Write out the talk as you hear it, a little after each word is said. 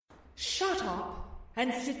Shut up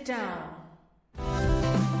and sit down.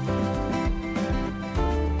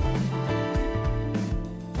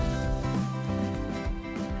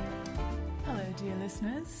 Hello, dear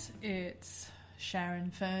listeners. It's Sharon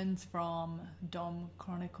Ferns from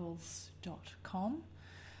domchronicles.com.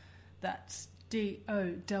 That's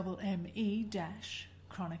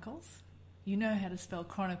DOMME-Chronicles. You know how to spell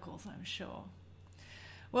chronicles, I'm sure.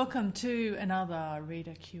 Welcome to another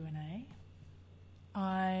reader Q&A.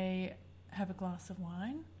 I have a glass of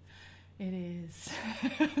wine. It is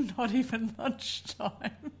not even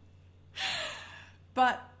lunchtime.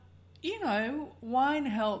 But, you know, wine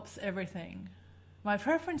helps everything. My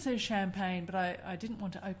preference is champagne, but I didn't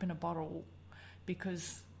want to open a bottle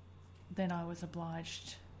because then I was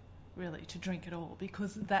obliged really to drink it all,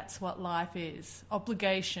 because that's what life is.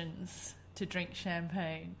 Obligations to drink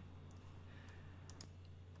champagne.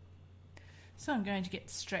 So I'm going to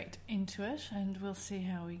get straight into it and we'll see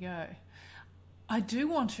how we go. I do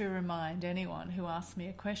want to remind anyone who asks me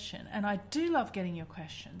a question, and I do love getting your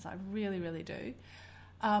questions, I really, really do.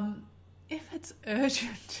 If it's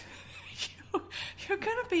urgent, you're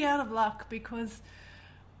going to be out of luck because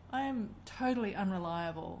I am totally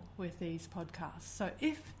unreliable with these podcasts. So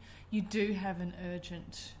if you do have an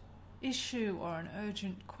urgent issue or an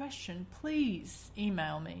urgent question, please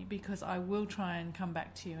email me because I will try and come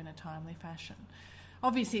back to you in a timely fashion.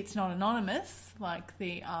 Obviously it's not anonymous like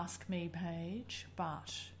the Ask Me page,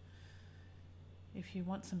 but if you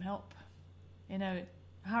want some help in a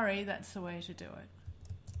hurry, that's the way to do it.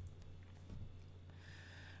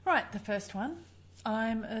 Right, the first one.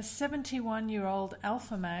 I'm a 71-year-old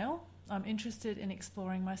alpha male. I'm interested in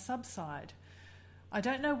exploring my subside. I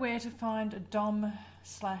don't know where to find a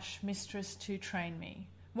dom/mistress to train me.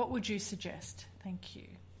 What would you suggest? Thank you.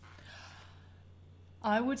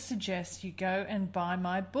 I would suggest you go and buy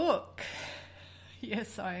my book.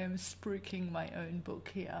 Yes, I am spruiking my own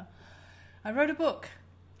book here. I wrote a book,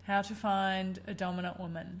 How to Find a Dominant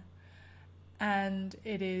Woman, and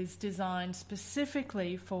it is designed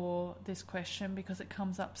specifically for this question because it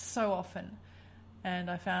comes up so often, and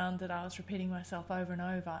I found that I was repeating myself over and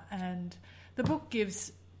over, and the book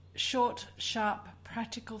gives short, sharp,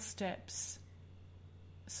 practical steps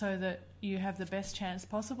so that you have the best chance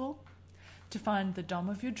possible to find the dom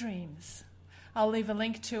of your dreams. I'll leave a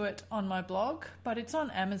link to it on my blog, but it's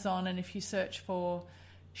on Amazon, and if you search for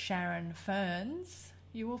Sharon Ferns,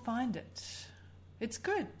 you will find it. It's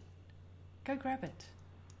good. Go grab it.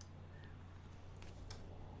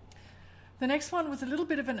 The next one was a little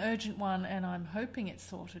bit of an urgent one, and I'm hoping it's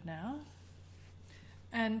sorted now.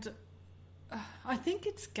 And I think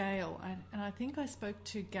it's Gail, and I think I spoke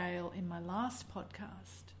to Gail in my last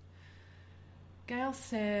podcast. Gail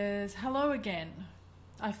says, "Hello again.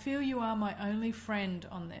 I feel you are my only friend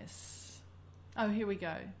on this." Oh, here we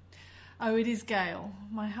go. Oh, it is Gail.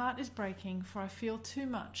 "My heart is breaking, for I feel too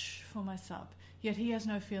much for my sub, yet he has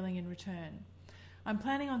no feeling in return. I'm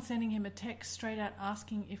planning on sending him a text straight out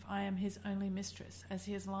asking if I am his only mistress, as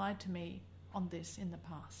he has lied to me on this in the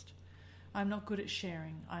past. I'm not good at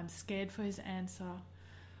sharing. I'm scared for his answer,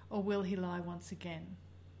 or will he lie once again?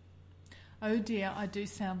 Oh dear, I do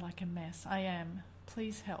sound like a mess. I am.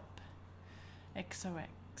 Please help.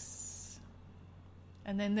 XOX."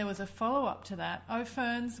 And then there was a follow-up to that. "Oh,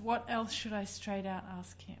 Ferns, what else should I straight out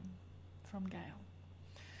ask him?" From Gail.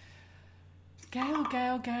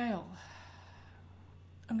 Gail.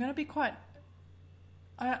 I'm going to be quite...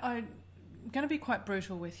 I'm going to be quite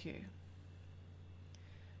brutal with you.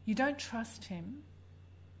 You don't trust him,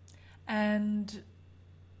 and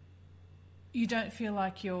you don't feel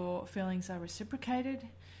like your feelings are reciprocated.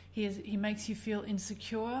 He makes you feel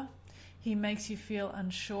insecure. He makes you feel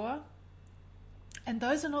unsure. And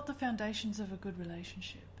those are not the foundations of a good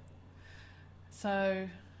relationship. So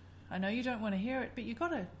I know you don't want to hear it, but you've got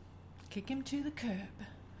to kick him to the curb.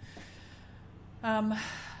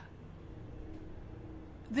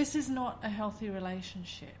 This is not a healthy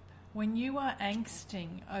relationship. When you are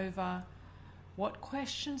angsting over what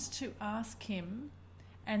questions to ask him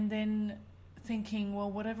and then thinking, well,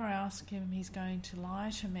 whatever I ask him, he's going to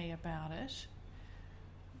lie to me about it,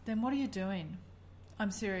 then what are you doing?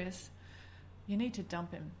 I'm serious. You need to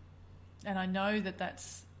dump him. And I know that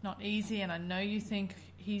that's not easy, and I know you think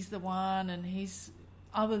he's the one, and he's,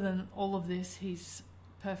 other than all of this, he's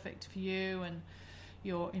perfect for you, and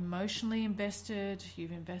you're emotionally invested,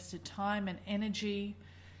 you've invested time and energy.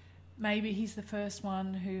 Maybe he's the first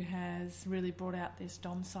one who has really brought out this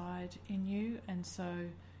dom side in you, and so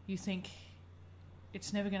you think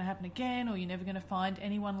it's never going to happen again, or you're never going to find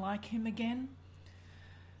anyone like him again.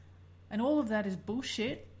 And all of that is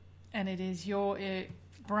bullshit, and it is your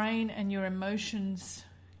brain and your emotions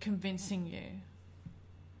convincing you.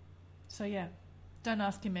 So yeah, don't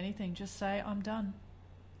ask him anything. Just say, I'm done.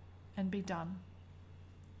 And be done.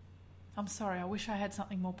 I'm sorry, I wish I had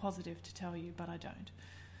something more positive to tell you, but I don't.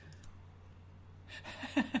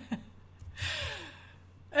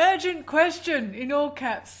 Urgent question in all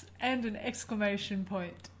caps and an exclamation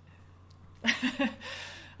point.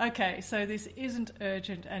 Okay, so this isn't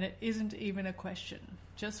urgent and it isn't even a question.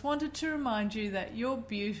 Just wanted to remind you that you're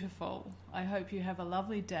beautiful. I hope you have a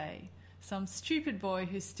lovely day. Some stupid boy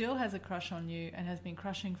who still has a crush on you and has been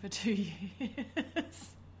crushing for 2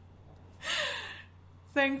 years.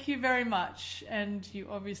 Thank you very much. And you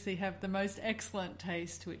obviously have the most excellent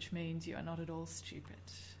taste, which means you are not at all stupid.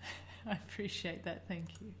 I appreciate that. Thank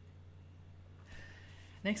you.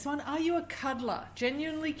 Next one. Are you a cuddler?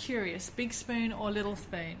 Genuinely curious. Big spoon or little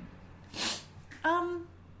spoon?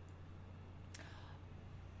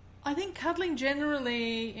 I think cuddling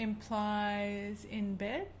generally implies in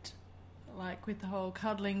bed, like with the whole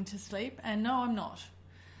cuddling to sleep. And no, I'm not.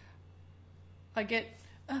 I get...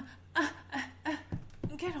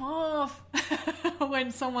 get off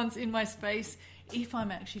when someone's in my space if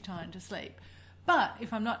I'm actually trying to sleep. But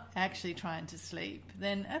if I'm not actually trying to sleep,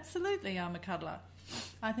 then absolutely I'm a cuddler.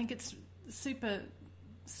 I think it's super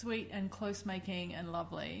sweet and close-making and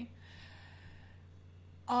lovely.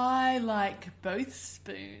 I like both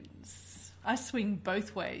spoons. I swing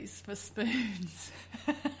both ways for spoons.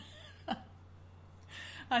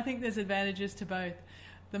 I think there's advantages to both.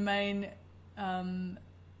 The main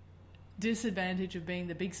disadvantage of being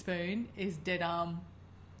the big spoon is dead arm.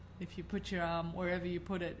 If you put your arm wherever you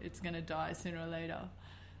put it, it's going to die sooner or later.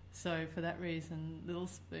 So for that reason, little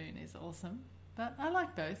spoon is awesome. But I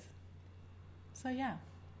like both. So yeah.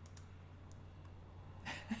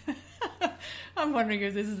 I'm wondering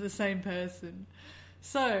if this is the same person.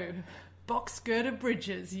 So, box girder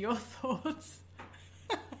bridges, your thoughts?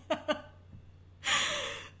 I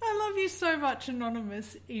love you so much,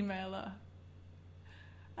 anonymous emailer.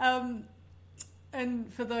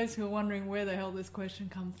 And for those who are wondering where the hell this question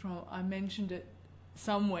comes from, I mentioned it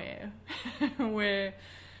somewhere where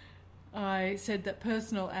I said that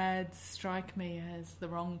personal ads strike me as the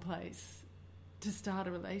wrong place to start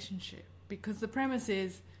a relationship, because the premise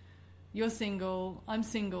is you're single, I'm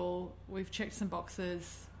single, we've checked some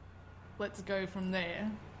boxes, let's go from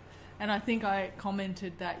there. And I think I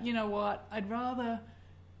commented that, you know what, I'd rather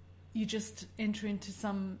you just enter into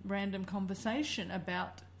some random conversation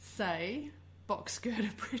about, say, box girder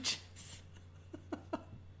bridges.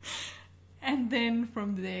 And then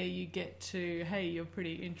from there you get to, hey, you're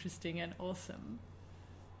pretty interesting and awesome.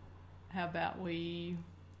 How about we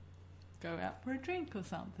go out for a drink or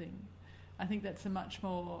something? I think that's a much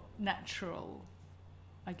more natural,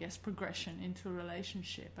 I guess, progression into a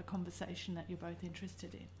relationship, a conversation that you're both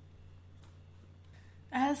interested in.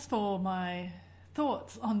 As for my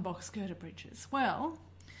thoughts on box girder bridges, well,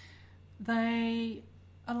 they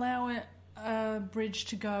allow a bridge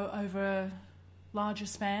to go over a larger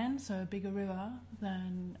span, so a bigger river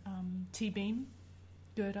than T-beam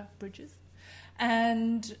girder bridges.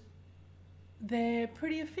 And they're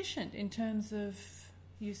pretty efficient in terms of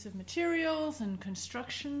use of materials and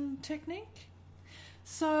construction technique.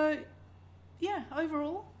 So, yeah,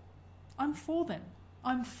 overall, I'm for them.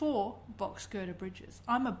 I'm for box girder bridges.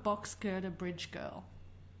 I'm a box girder bridge girl.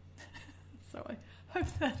 So I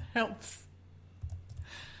hope that helps.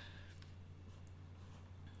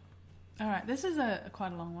 All right, this is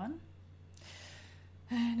quite a long one.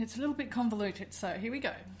 And it's a little bit convoluted, so here we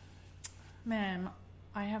go. Ma'am,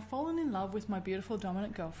 I have fallen in love with my beautiful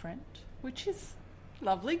dominant girlfriend, which is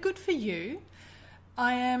lovely, good for you.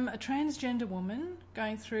 I am a transgender woman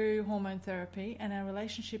going through hormone therapy, and our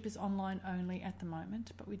relationship is online only at the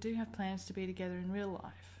moment, but we do have plans to be together in real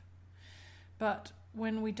life. But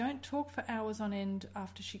when we don't talk for hours on end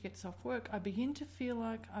after she gets off work, I begin to feel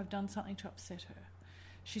like I've done something to upset her.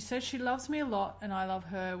 She says she loves me a lot and I love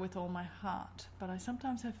her with all my heart, but I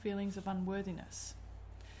sometimes have feelings of unworthiness.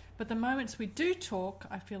 But the moments we do talk,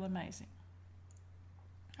 I feel amazing.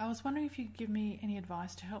 I was wondering if you could give me any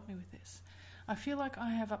advice to help me with this. I feel like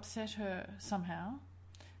I have upset her somehow,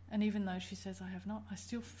 and even though she says I have not, I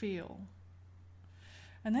still feel.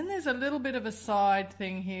 And then there's a little bit of a side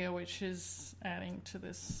thing here which is adding to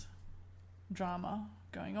this drama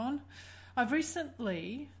going on. This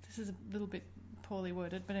is a little bit poorly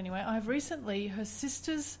worded, but anyway, her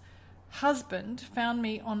sister's husband found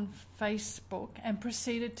me on Facebook and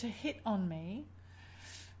proceeded to hit on me.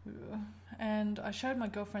 And I showed my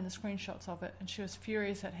girlfriend the screenshots of it and she was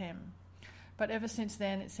furious at him. But ever since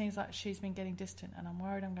then, it seems like she's been getting distant and I'm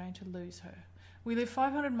worried I'm going to lose her. We live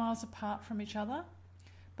 500 miles apart from each other,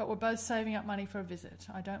 but we're both saving up money for a visit.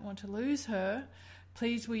 I don't want to lose her.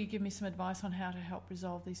 Please, will you give me some advice on how to help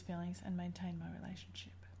resolve these feelings and maintain my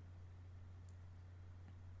relationship?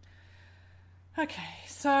 Okay,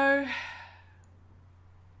 so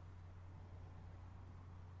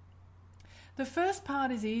the first part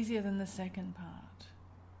is easier than the second part.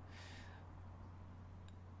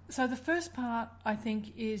 So the first part, I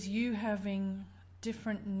think, is you having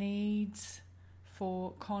different needs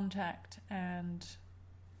for contact and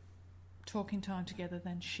talking time together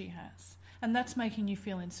than she has. And that's making you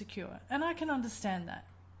feel insecure. And I can understand that.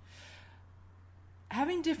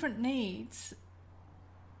 Having different needs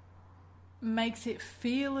makes it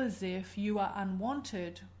feel as if you are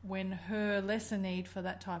unwanted when her lesser need for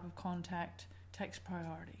that type of contact takes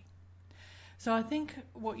priority. So I think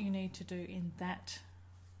what you need to do in that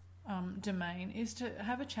domain is to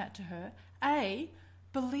have a chat to her. A,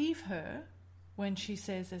 believe her when she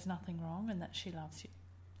says there's nothing wrong and that she loves you.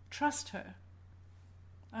 Trust her.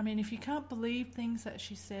 I mean, if you can't believe things that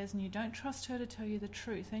she says and you don't trust her to tell you the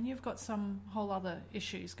truth, then you've got some whole other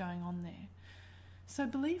issues going on there. So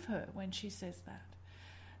believe her when she says that.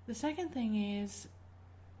 The second thing is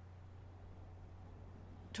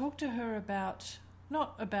talk to her about,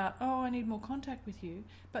 not about, oh, I need more contact with you,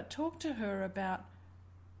 but talk to her about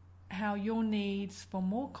how your needs for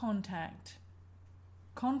more contact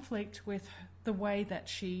conflict with the way that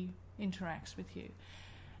she interacts with you.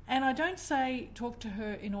 And I don't say talk to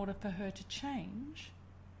her in order for her to change.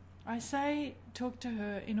 I say talk to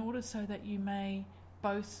her in order so that you may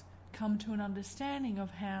both come to an understanding of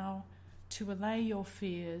how to allay your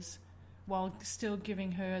fears while still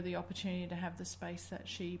giving her the opportunity to have the space that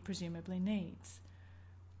she presumably needs.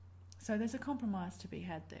 So there's a compromise to be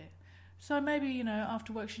had there. So maybe,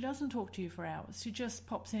 after work she doesn't talk to you for hours. She just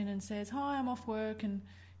pops in and says, hi, I'm off work and,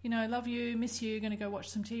 love you, miss you, going to go watch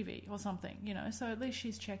some TV or something, so at least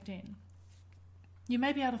she's checked in. You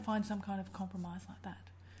may be able to find some kind of compromise like that.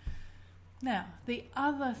 Now, the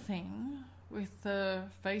other thing with the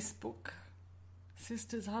Facebook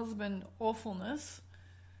sister's husband awfulness,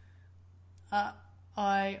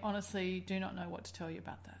 I honestly do not know what to tell you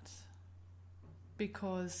about that.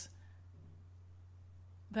 Because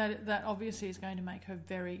that obviously is going to make her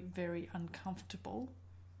very, very uncomfortable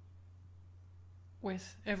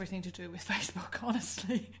with everything to do with Facebook,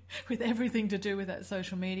 honestly, with everything to do with that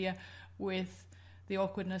social media, with the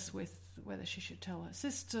awkwardness with whether she should tell her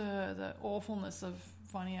sister, the awfulness of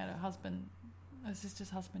finding out her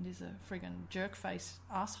sister's husband is a friggin' jerk-face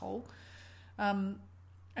asshole. And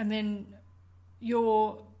then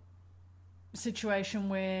your situation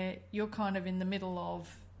where you're kind of in the middle of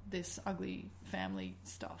this ugly family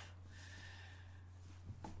stuff.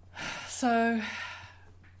 So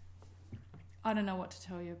I don't know what to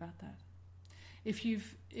tell you about that. If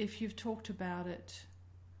you've talked about it,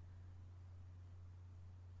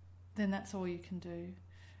 then that's all you can do.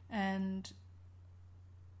 And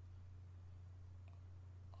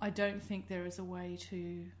I don't think there is a way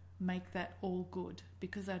to make that all good,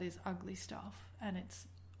 because that is ugly stuff and it's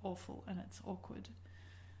awful and it's awkward.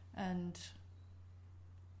 And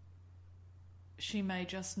she may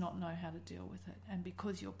just not know how to deal with it. And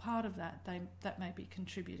because you're part of that, that may be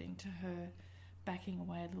contributing to her backing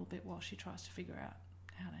away a little bit while she tries to figure out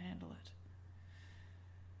how to handle it.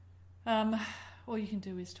 All you can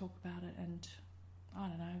do is talk about it, and I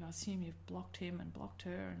don't know, I assume you've blocked him and blocked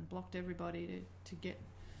her and blocked everybody to get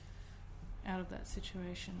out of that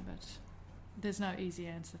situation, but there's no easy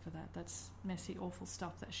answer for that. That's messy, awful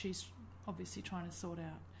stuff that she's obviously trying to sort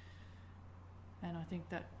out. And I think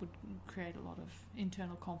that would create a lot of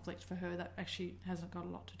internal conflict for her that actually hasn't got a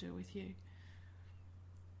lot to do with you.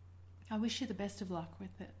 I wish you the best of luck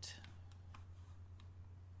with it.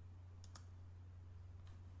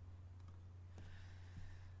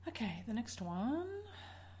 Okay, the next one.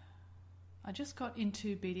 I just got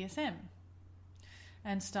into BDSM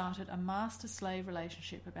and started a master-slave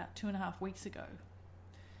relationship about 2.5 weeks ago.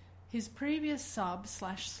 His previous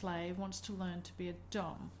sub/slave wants to learn to be a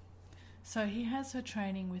dom. So he has her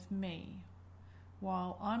training with me,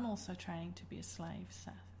 while I'm also training to be a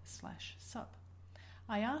slave/sub.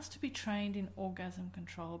 I asked to be trained in orgasm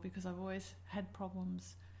control because I've always had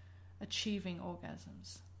problems achieving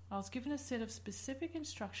orgasms. I was given a set of specific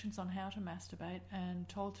instructions on how to masturbate and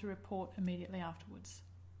told to report immediately afterwards.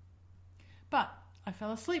 But I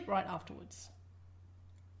fell asleep right afterwards.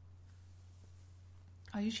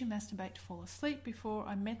 I usually masturbate to fall asleep before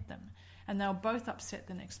I met them, and they were both upset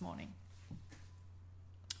the next morning.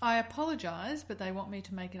 I apologised, but they want me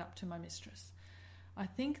to make it up to my mistress. I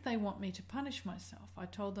think they want me to punish myself. I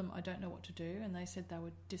told them I don't know what to do, and they said they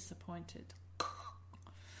were disappointed.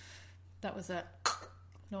 That was a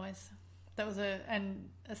noise. That was a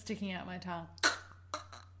sticking out my tongue.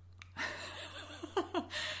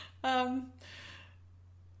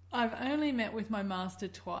 I've only met with my master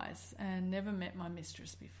twice and never met my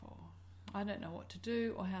mistress before. I don't know what to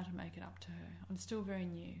do or how to make it up to her. I'm still very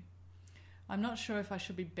new. I'm not sure if I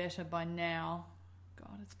should be better by now.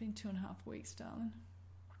 God, it's been 2.5 weeks, darling.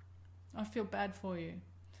 I feel bad for you.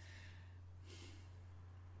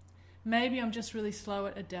 Maybe I'm just really slow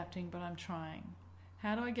at adapting, but I'm trying.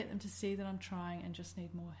 How do I get them to see that I'm trying and just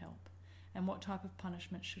need more help? And what type of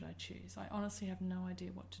punishment should I choose? I honestly have no idea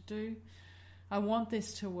what to do. I want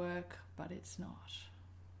this to work, but it's not.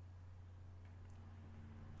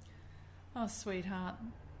 Oh, sweetheart,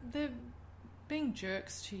 they're being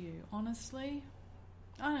jerks to you, honestly.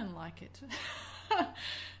 I don't like it.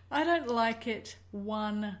 I don't like it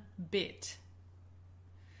one bit.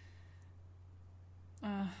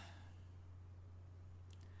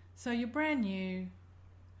 So you're brand new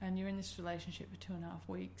and you're in this relationship for 2.5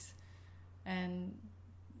 weeks and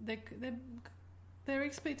their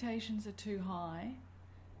expectations are too high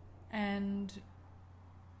and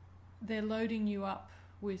they're loading you up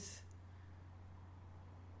with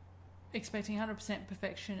expecting 100%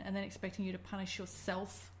 perfection and then expecting you to punish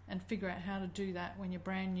yourself and figure out how to do that when you're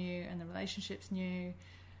brand new and the relationship's new.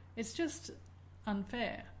 It's just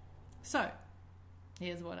unfair. So,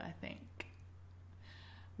 here's what I think.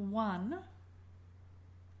 1,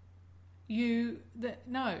 you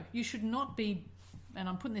should not be, and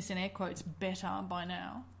I'm putting this in air quotes, better by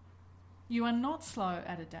now. You are not slow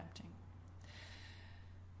at adapting.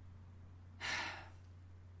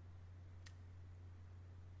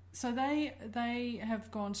 So they have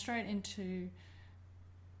gone straight into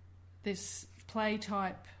this play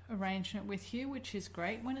type arrangement with you, which is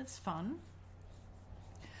great when it's fun.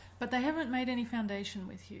 But they haven't made any foundation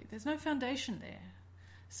with you. There's no foundation there.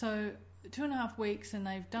 So 2.5 weeks and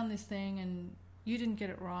they've done this thing and you didn't get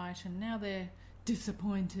it right and now they're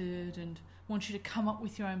disappointed and want you to come up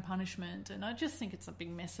with your own punishment. And I just think it's a big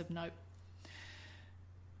mess of nope.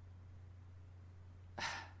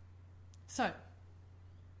 So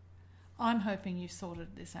I'm hoping you've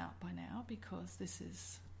sorted this out by now because this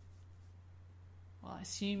is, well, I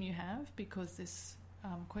assume you have because this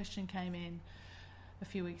question came in a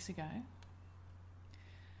few weeks ago.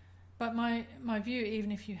 But my view,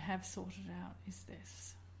 even if you have sorted it out, is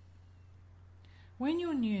this. When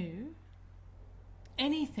you're new,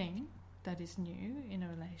 anything that is new in a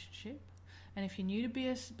relationship, and if you're new to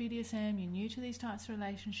BDSM, you're new to these types of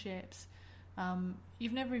relationships,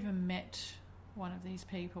 you've never even met one of these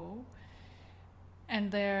people, and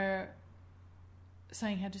they're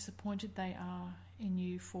saying how disappointed they are in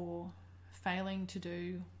you for failing to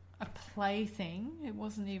do a play thing. It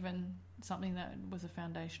wasn't even something that was a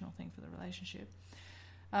foundational thing for the relationship.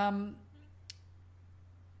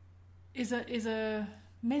 Is a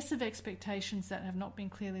mess of expectations that have not been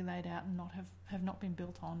clearly laid out and have not been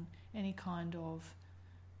built on any kind of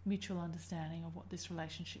mutual understanding of what this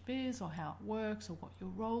relationship is or how it works or what your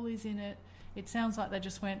role is in it. It sounds like they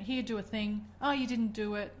just went, here, do a thing. Oh, you didn't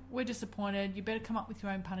do it. We're disappointed. You better come up with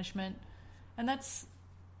your own punishment. And that's,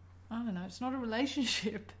 I don't know, it's not a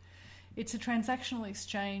relationship. It's a transactional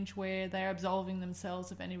exchange where they're absolving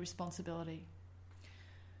themselves of any responsibility.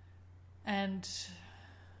 And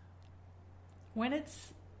when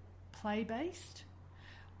it's play-based,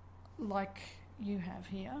 like you have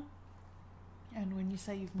here, and when you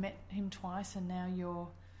say you've met him twice and now you're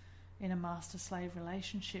in a master-slave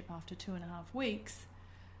relationship after 2.5 weeks,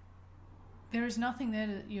 there is nothing there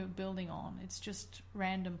that you're building on. It's just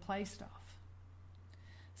random play stuff.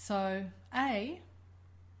 So, I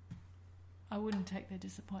wouldn't take their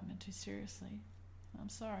disappointment too seriously. I'm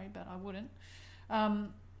sorry, but I wouldn't.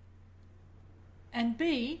 And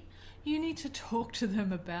B, you need to talk to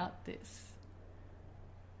them about this.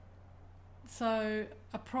 So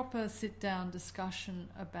a proper sit-down discussion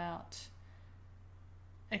about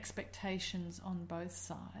expectations on both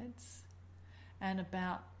sides and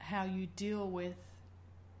about how you deal with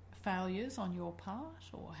failures on your part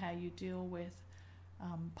or how you deal with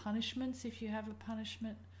punishments if you have a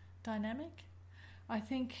punishment dynamic. I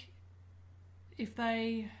think if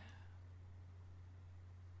they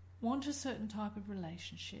want a certain type of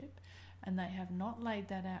relationship and they have not laid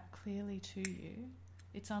that out clearly to you,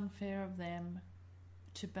 it's unfair of them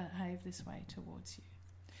to behave this way towards you.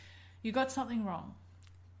 You got something wrong.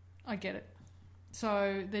 I get it.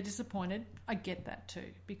 So they're disappointed. I get that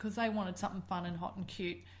too, because they wanted something fun and hot and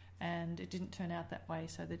cute and it didn't turn out that way,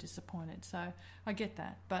 so they're disappointed. So I get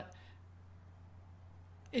that. But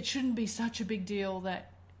it shouldn't be such a big deal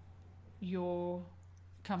that you're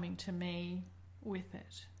coming to me with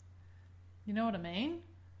it. You know what I mean?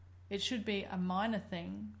 It should be a minor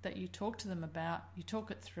thing that you talk to them about, you talk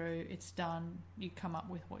it through, it's done, you come up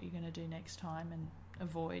with what you're going to do next time and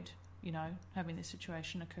avoid, having this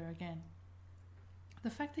situation occur again. The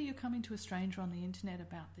fact that you're coming to a stranger on the internet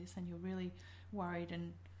about this and you're really worried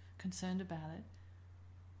and concerned about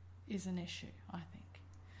it is an issue, I think.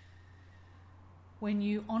 When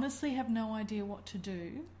you honestly have no idea what to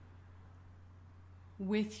do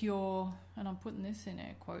with your, and I'm putting this in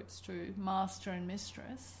air quotes too, master and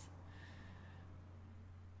mistress,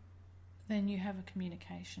 then you have a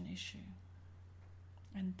communication issue.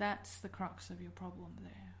 And that's the crux of your problem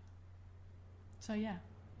there. So yeah,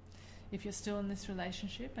 if you're still in this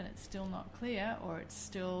relationship and it's still not clear or it's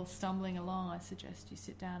still stumbling along, I suggest you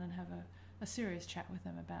sit down and have a serious chat with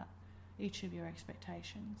them about each of your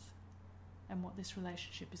expectations and what this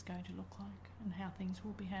relationship is going to look like and how things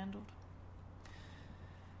will be handled.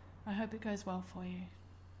 I hope it goes well for you.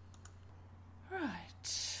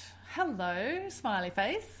 Right. Hello, smiley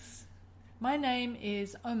face. My name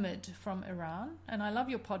is Omid from Iran, and I love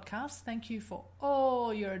your podcast. Thank you for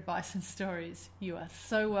all your advice and stories. You are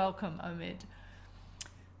so welcome, Omid.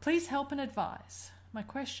 Please help and advise. My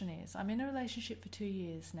question is, I'm in a relationship for 2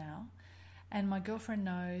 years now, and my girlfriend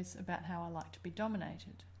knows about how I like to be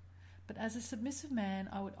dominated. But as a submissive man,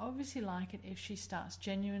 I would obviously like it if she starts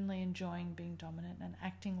genuinely enjoying being dominant and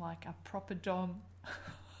acting like a proper dom.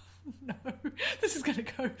 No, this is going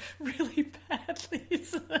to go really badly,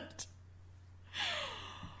 isn't it?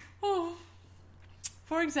 Oh.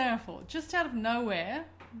 For example, just out of nowhere,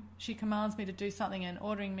 she commands me to do something and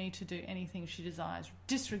ordering me to do anything she desires,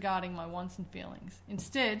 disregarding my wants and feelings,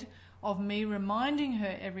 instead of me reminding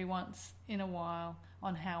her every once in a while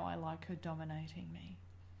on how I like her dominating me.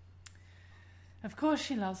 Of course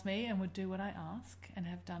she loves me and would do what I ask and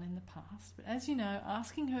have done in the past, but as you know,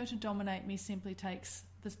 asking her to dominate me simply takes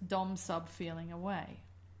this dom sub feeling away.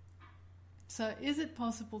 So is it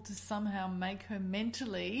possible to somehow make her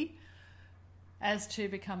mentally as to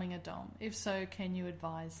becoming a dom? If so, can you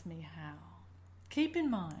advise me how? Keep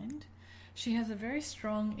in mind, she has a very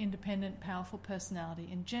strong, independent, powerful personality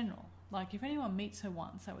in general. Like if anyone meets her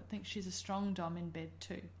once, I would think she's a strong dom in bed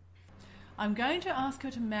too. I'm going to ask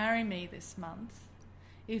her to marry me this month.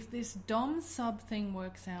 If this dom sub thing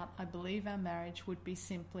works out, I believe our marriage would be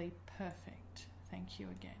simply perfect. Thank you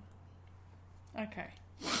again. Okay.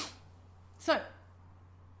 So,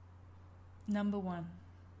 number 1,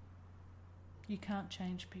 you can't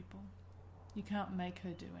change people. You can't make her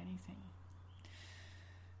do anything.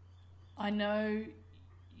 I know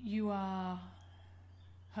you are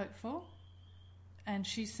hopeful, and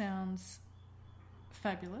she sounds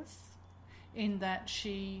fabulous in that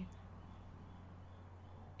she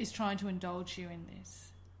is trying to indulge you in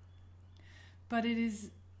this. But it is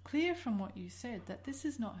clear from what you said that this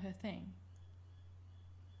is not her thing.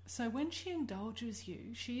 So when she indulges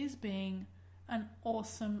you, she is being an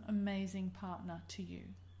awesome, amazing partner to you.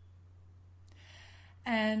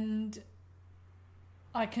 And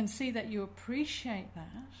I can see that you appreciate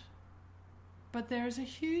that, but there is a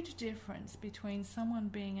huge difference between someone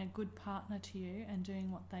being a good partner to you and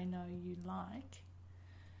doing what they know you like,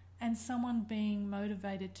 and someone being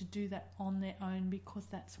motivated to do that on their own because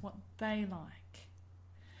that's what they like.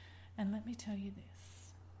 And let me tell you this.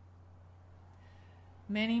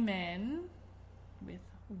 Many men with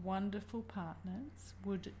wonderful partners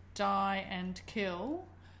would die and kill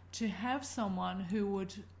to have someone who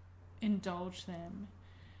would indulge them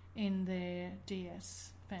in their DS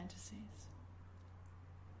fantasies.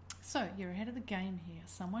 So you're ahead of the game here.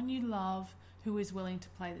 Someone you love who is willing to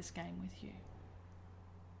play this game with you.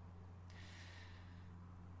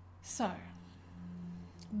 So,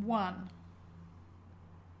 1,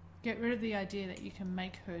 get rid of the idea that you can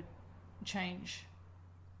make her change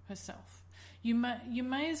herself. You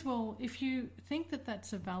may as well, if you think that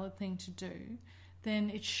that's a valid thing to do, then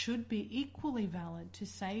it should be equally valid to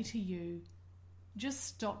say to you, just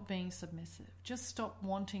stop being submissive. Just stop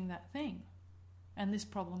wanting that thing. And this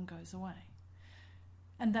problem goes away.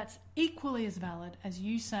 And that's equally as valid as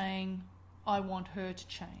you saying, I want her to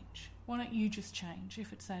change. Why don't you just change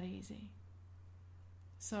if it's that easy?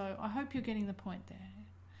 So I hope you're getting the point there.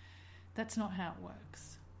 That's not how it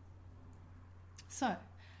works. So,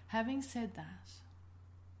 having said that,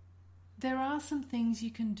 there are some things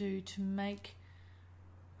you can do to make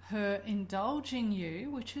her indulging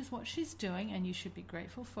you, which is what she's doing, and you should be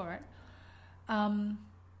grateful for it,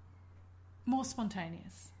 more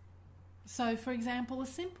spontaneous. So, for example, a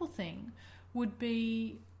simple thing would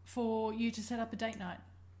be for you to set up a date night.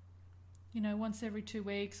 You know, once every 2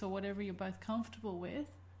 weeks or whatever you're both comfortable with,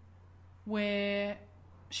 where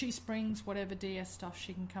she springs whatever DS stuff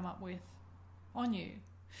she can come up with on you.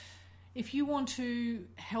 if you want to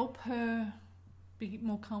help her be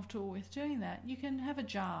more comfortable with doing that, you can have a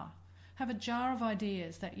jar. Have a jar of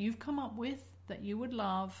ideas that you've come up with that you would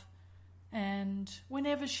love, and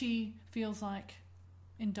whenever she feels like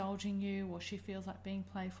indulging you or she feels like being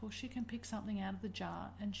playful, she can pick something out of the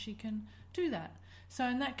jar and she can do that. So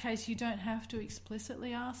in that case, you don't have to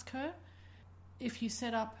explicitly ask her. If you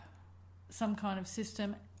set up some kind of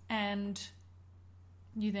system and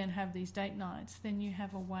you then have these date nights, then you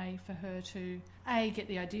have a way for her to A, get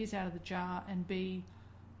the ideas out of the jar, and B,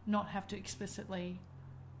 not have to explicitly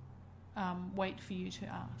wait for you to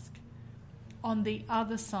ask. On the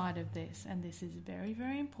other side of this, and this is very,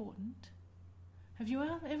 very important, have you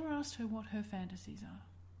ever asked her what her fantasies are?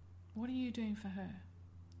 What are you doing for her?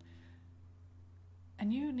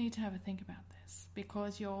 And you need to have a think about this,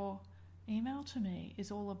 because your email to me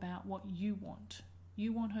is all about what you want.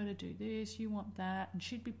 You want her to do this, you want that, and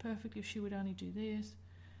she'd be perfect if she would only do this.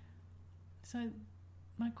 So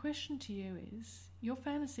my question to you is, your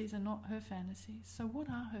fantasies are not her fantasies, so what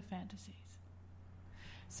are her fantasies?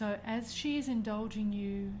 So as she is indulging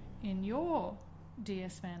you in your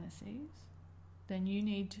DS fantasies, then you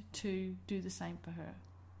need to do the same for her.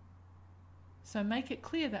 So make it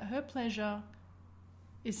clear that her pleasure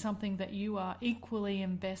is something that you are equally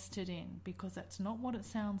invested in, because that's not what it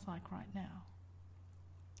sounds like right now.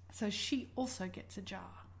 So she also gets a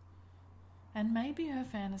jar. And maybe her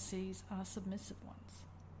fantasies are submissive ones.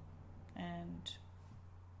 And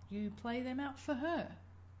you play them out for her.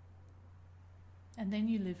 And then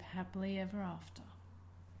you live happily ever after.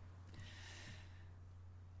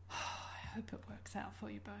 I hope it works out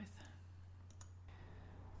for you both.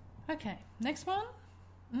 Okay, next one.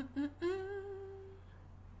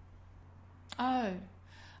 Oh,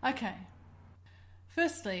 okay.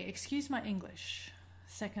 Firstly, excuse my English.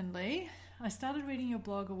 Secondly, I started reading your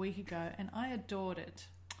blog a week ago and I adored it.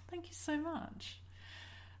 Thank you so much.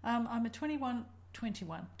 I'm a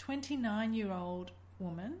 29-year-old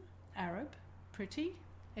woman, Arab, pretty,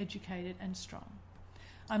 educated and strong.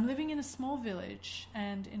 I'm living in a small village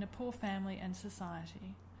and in a poor family and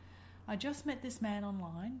society. I just met this man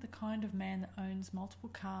online, the kind of man that owns multiple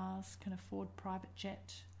cars, can afford private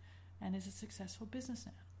jet, and is a successful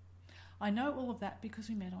businessman. I know all of that because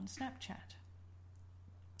we met on Snapchat.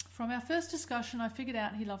 From our first discussion, I figured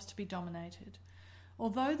out he loves to be dominated.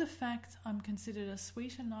 Although the fact I'm considered a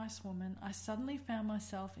sweet and nice woman, I suddenly found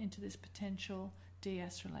myself into this potential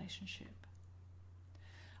DS relationship.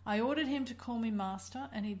 I ordered him to call me master,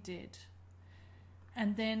 and he did.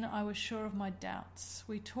 And then I was sure of my doubts.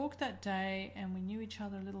 We talked that day, and we knew each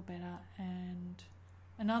other a little better, and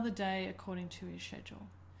another day according to his schedule.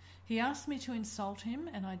 He asked me to insult him,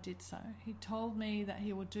 and I did so. He told me that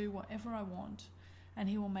he will do whatever I want, and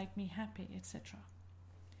he will make me happy, etc.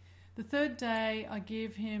 The third day, I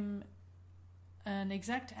give him an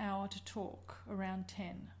exact hour to talk, around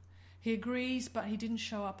 10. He agrees, but he didn't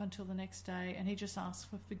show up until the next day, and he just asks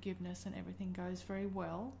for forgiveness, and everything goes very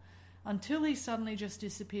well, until he suddenly just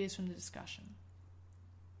disappears from the discussion.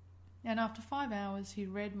 And after 5 hours, he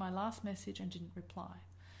read my last message and didn't reply.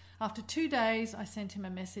 After 2 days, I sent him a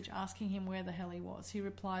message asking him where the hell he was. He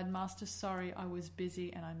replied, "Master, sorry, I was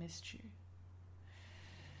busy and I missed you."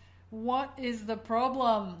 What is the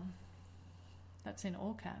problem? That's in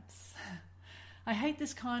all caps. I hate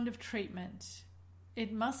this kind of treatment.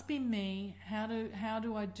 It must be me. How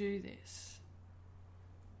do I do this?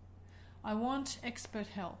 I want expert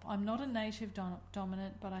help. I'm not a native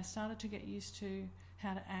dominant, but I started to get used to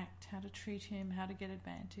how to act, how to treat him, how to get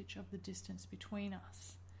advantage of the distance between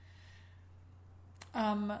us.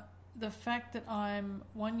 The fact that I'm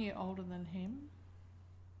 1 year older than him,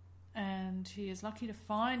 and he is lucky to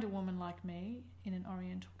find a woman like me in an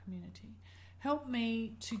Oriental community, helped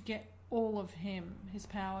me to get all of him, his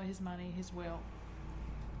power, his money, his will.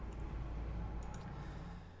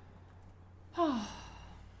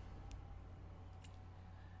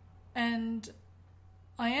 And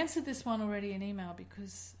I answered this one already in email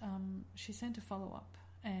because she sent a follow-up,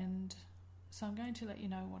 and so I'm going to let you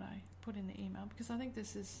know what I put in the email, because I think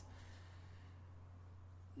this is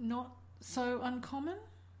not so uncommon.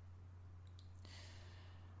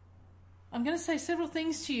 I'm going to say several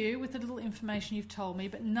things to you with the little information you've told me,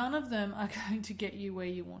 but none of them are going to get you where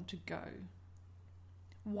you want to go.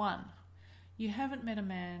 1, you haven't met a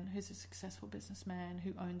man who's a successful businessman,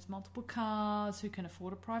 who owns multiple cars, who can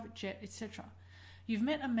afford a private jet, etc. You've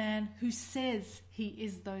met a man who says he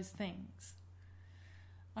is those things.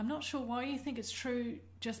 I'm not sure why you think it's true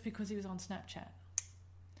just because he was on Snapchat.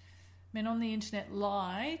 Men on the internet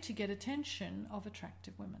lie to get attention of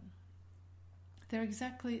attractive women. There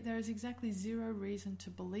is exactly zero reason to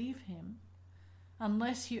believe him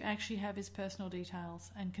unless you actually have his personal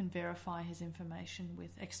details and can verify his information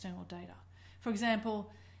with external data. For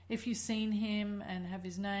example, if you've seen him and have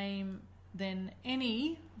his name, then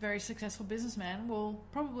any very successful businessman will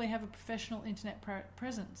probably have a professional internet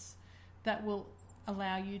presence that will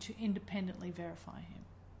allow you to independently verify him.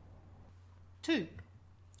 2,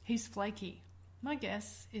 he's flaky. My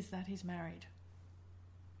guess is that he's married.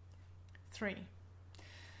 3,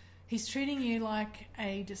 he's treating you like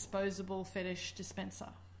a disposable fetish dispenser.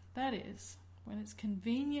 That is, when it's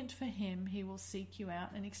convenient for him, he will seek you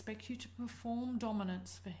out and expect you to perform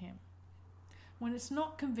dominance for him. When it's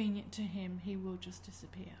not convenient to him, he will just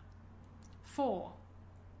disappear. 4,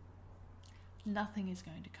 nothing is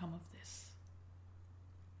going to come of this.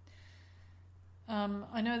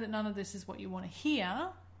 I know that none of this is what you want to hear.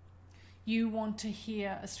 You want to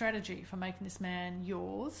hear a strategy for making this man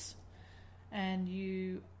yours, and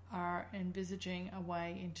you are envisaging a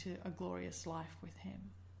way into a glorious life with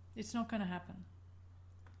him. It's not going to happen.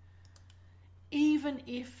 Even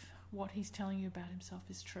if what he's telling you about himself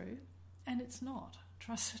is true, and it's not.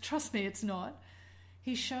 Trust me, it's not.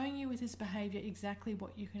 He's showing you with his behaviour exactly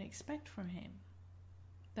what you can expect from him.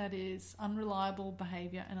 That is, unreliable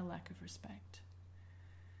behaviour and a lack of respect.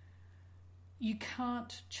 You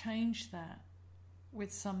can't change that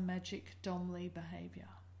with some magic Dom-Lee behaviour.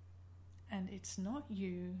 And it's not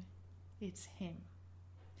you, it's him.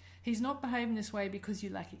 He's not behaving this way because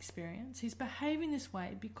you lack experience. He's behaving this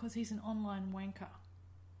way because he's an online wanker.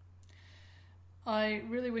 I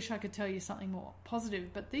really wish I could tell you something more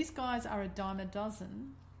positive, but these guys are a dime a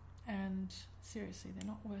dozen, and seriously, they're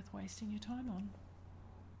not worth wasting your time on.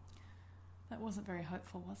 That wasn't very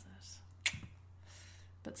hopeful, was it?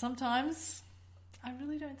 But sometimes I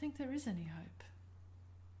really don't think there is any hope.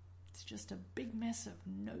 It's just a big mess of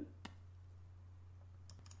nope.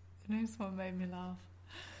 And this one made me laugh.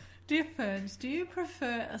 Dear Ferns, do you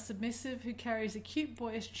prefer a submissive who carries a cute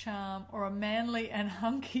boyish charm or a manly and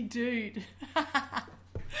hunky dude?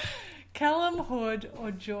 Callum Hood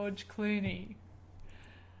or George Clooney?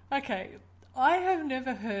 Okay, I have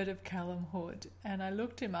never heard of Callum Hood, and I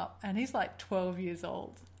looked him up and he's like 12 years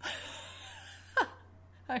old.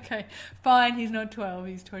 Okay, fine, he's not 12,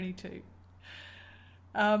 he's 22.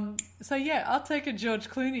 So yeah, I'll take a George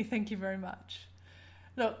Clooney, thank you very much.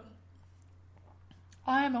 Look,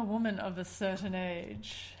 I am a woman of a certain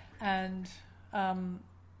age, and I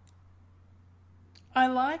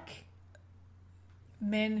like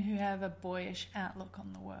men who have a boyish outlook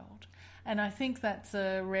on the world. And I think that's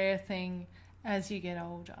a rare thing as you get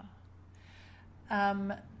older.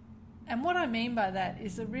 And what I mean by that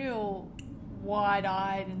is a real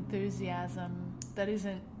wide-eyed enthusiasm that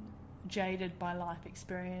isn't jaded by life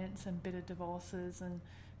experience and bitter divorces and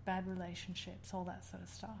bad relationships, all that sort of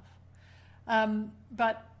stuff.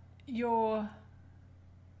 But your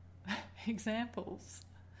examples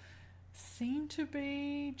seem to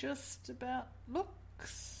be just about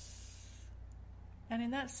looks. And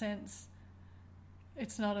in that sense,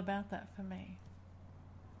 it's not about that for me.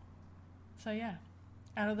 So yeah,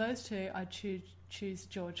 out of those two, I'd choose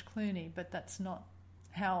George Clooney, but that's not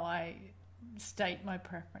how I state my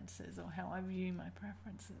preferences or how I view my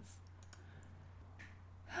preferences.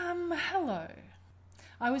 Hello.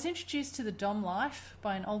 I was introduced to the Dom life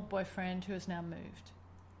by an old boyfriend who has now moved.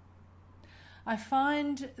 I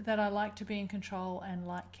find that I like to be in control and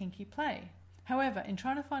like kinky play. However, in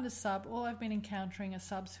trying to find a sub, all I've been encountering are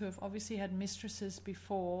subs who have obviously had mistresses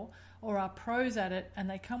before or are pros at it, and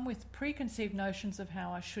they come with preconceived notions of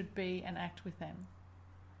how I should be and act with them.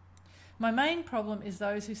 My main problem is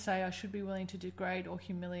those who say I should be willing to degrade or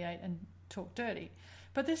humiliate and talk dirty.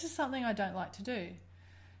 But this is something I don't like to do.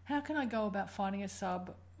 How can I go about finding a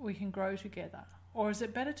sub we can grow together? Or is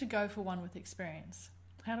it better to go for one with experience?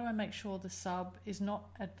 How do I make sure the sub is not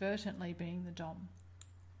advertently being the dom?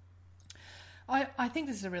 I think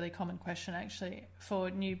this is a really common question actually for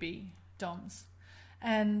newbie doms.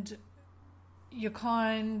 And you're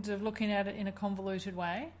kind of looking at it in a convoluted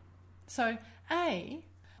way. So A,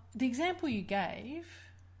 the example you gave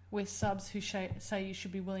with subs who say you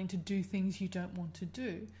should be willing to do things you don't want to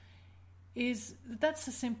do, that's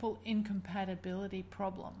a simple incompatibility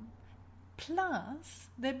problem. Plus,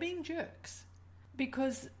 they're being jerks.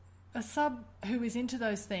 Because a sub who is into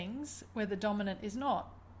those things, where the dominant is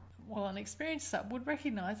not, well, an experienced sub would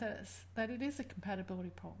recognise that it is a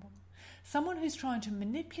compatibility problem. Someone who's trying to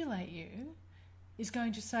manipulate you is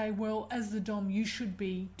going to say, well, as the dom, you should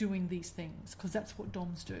be doing these things, because that's what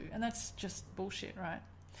doms do. And that's just bullshit, right?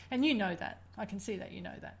 And you know that. I can see that you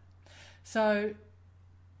know that. So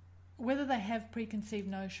whether they have preconceived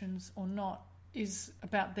notions or not is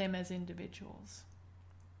about them as individuals.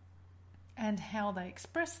 and how they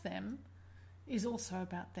express them is also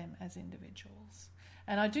about them as individuals.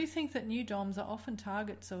 And I do think that new DOMs are often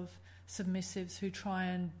targets of submissives who try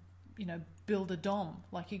and, build a DOM.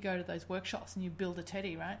 Like you go to those workshops and you build a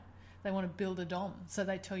teddy, right? They want to build a DOM. So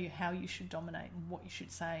they tell you how you should dominate and what you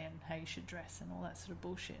should say and how you should dress and all that sort of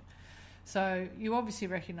bullshit. So you obviously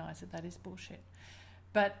recognise that is bullshit.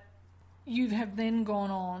 But you have then gone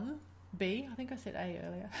on, B, I think I said A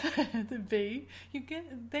earlier, the B,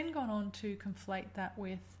 then gone on to conflate that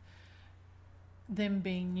with them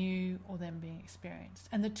being new or them being experienced.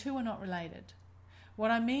 And the two are not related. What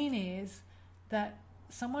I mean is that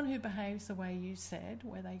someone who behaves the way you said,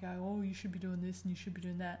 where they go, oh, you should be doing this and you should be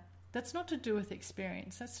doing that, that's not to do with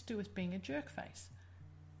experience. That's to do with being a jerk face.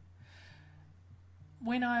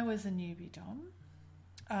 When I was a newbie Dom,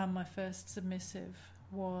 my first submissive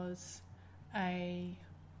was an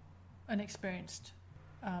experienced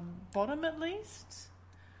bottom at least.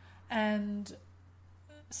 And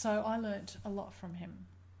so I learnt a lot from him.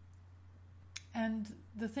 And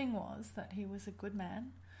the thing was that he was a good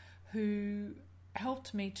man who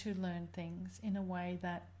helped me to learn things in a way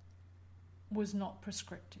that was not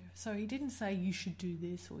prescriptive. So he didn't say you should do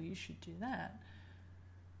this or you should do that.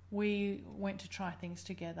 We went to try things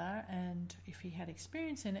together, and if he had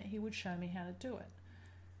experience in it, he would show me how to do it.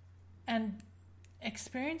 And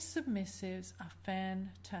experienced submissives are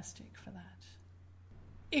fantastic for that,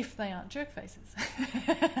 if they aren't jerk faces.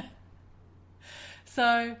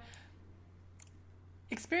 So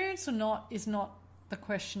experience or not is not the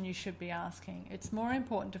question you should be asking. It's more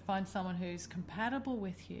important to find someone who's compatible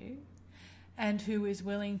with you and who is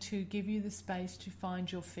willing to give you the space to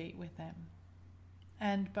find your feet with them.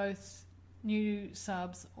 And both new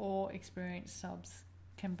subs or experienced subs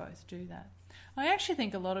can both do that. I actually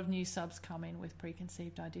think a lot of new subs come in with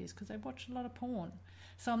preconceived ideas because they watch a lot of porn.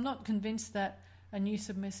 So I'm not convinced that a new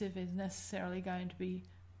submissive is necessarily going to be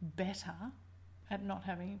better at not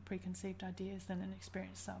having preconceived ideas than an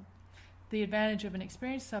experienced sub. The advantage of an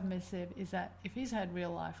experienced submissive is that if he's had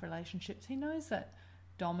real life relationships, he knows that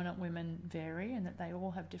dominant women vary and that they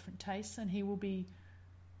all have different tastes, and he will be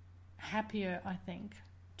happier, I think,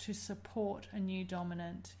 to support a new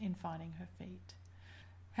dominant in finding her feet.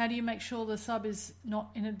 How do you make sure the sub is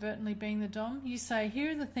not inadvertently being the dom? You say,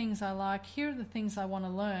 here are the things I like, here are the things I want to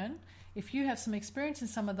learn. If you have some experience in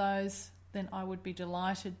some of those, then I would be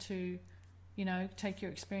delighted to, take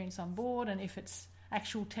your experience on board. And if it's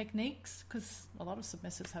actual techniques, because a lot of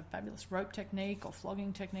submissives have fabulous rope technique or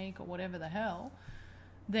flogging technique or whatever the hell,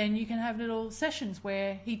 then you can have little sessions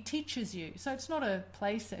where he teaches you. So it's not a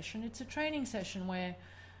play session, it's a training session where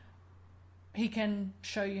he can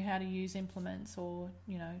show you how to use implements or,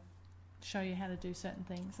 show you how to do certain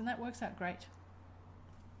things. And that works out great.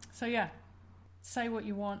 So yeah, say what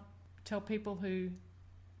you want. Tell people who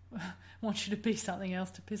want you to be something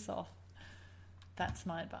else to piss off. That's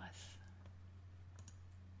my advice.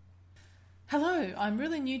 Hello, I'm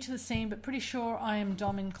really new to the scene but pretty sure I am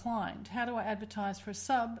dom inclined. How do I advertise for a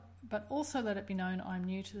sub but also let it be known I'm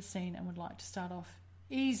new to the scene and would like to start off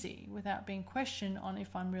easy without being questioned on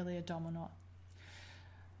if I'm really a dom or not?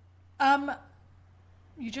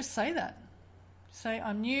 You just say that. Say,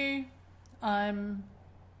 I'm new, I'm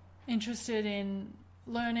interested in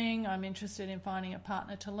learning, I'm interested in finding a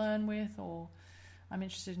partner to learn with, or I'm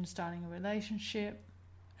interested in starting a relationship.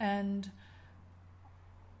 And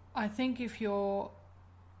I think if you're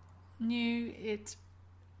new, it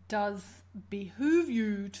does behoove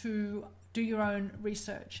you to do your own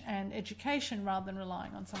research and education rather than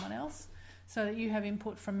relying on someone else, so that you have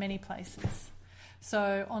input from many places.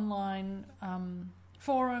 So online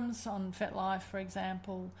forums on FetLife, for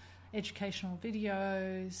example, educational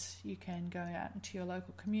videos, you can go out into your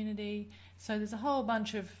local community. So there's a whole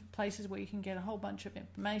bunch of places where you can get a whole bunch of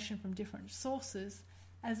information from different sources,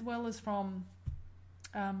 as well as from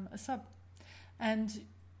a sub. And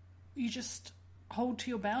you just hold to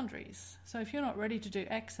your boundaries. So if you're not ready to do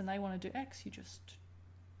X and they want to do X, you just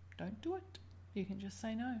don't do it. You can just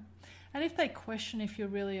say no. And if they question if you're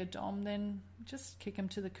really a dom, then just kick them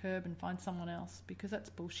to the curb and find someone else, because that's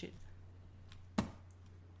bullshit.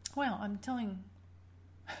 Wow, I'm telling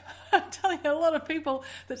a lot of people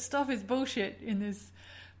that stuff is bullshit in this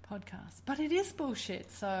podcast. But it is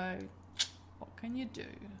bullshit, so what can you do?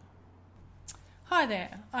 Hi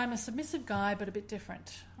there, I'm a submissive guy but a bit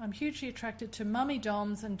different. I'm hugely attracted to mummy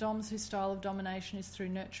doms and doms whose style of domination is through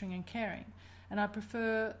nurturing and caring, and I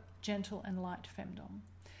prefer gentle and light femdom.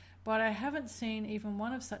 But I haven't seen even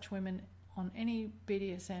one of such women on any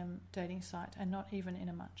BDSM dating site, and not even in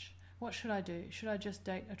a munch. What should I do? Should I just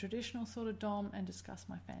date a traditional sort of dom and discuss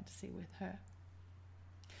my fantasy with her?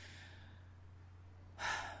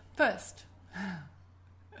 First,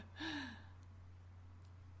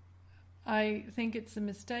 I think it's a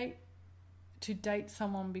mistake to date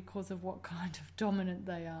someone because of what kind of dominant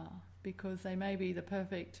they are, because they may be the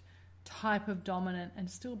perfect type of dominant and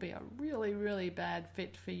still be a really, really bad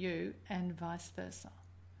fit for you, and vice versa.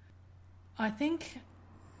 I think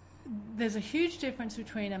there's a huge difference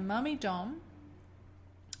between a mummy dom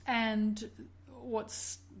and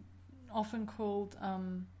what's often called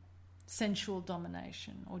sensual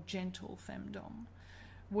domination or gentle femdom,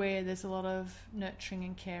 where there's a lot of nurturing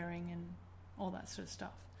and caring and all that sort of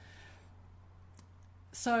stuff.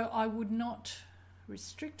 So I would not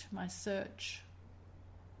restrict my search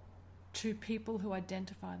to people who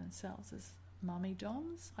identify themselves as mummy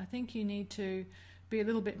doms. I think you need to be a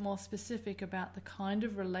little bit more specific about the kind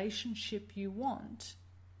of relationship you want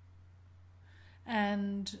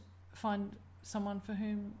and find someone for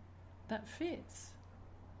whom that fits.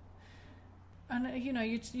 And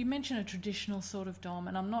you mention a traditional sort of dom,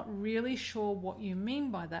 and I'm not really sure what you mean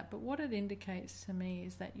by that, but what it indicates to me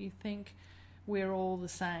is that you think we're all the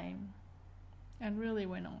same, and really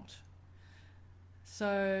we're not.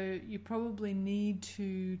 So you probably need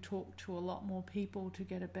to talk to a lot more people to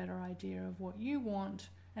get a better idea of what you want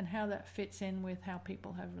and how that fits in with how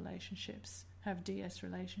people have relationships, have DS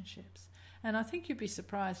relationships. And I think you'd be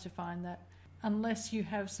surprised to find that unless you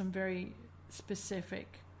have some very specific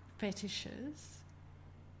fetishes,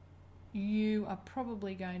 you are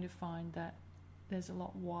probably going to find that there's a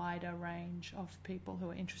lot wider range of people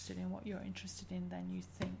who are interested in what you're interested in than you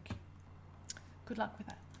think. Good luck with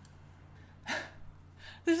that.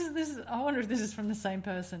 This is. I wonder if this is from the same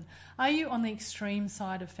person. Are you on the extreme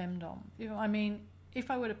side of femdom?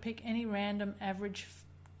 If I were to pick any random average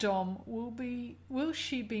dom, will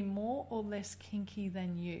she be more or less kinky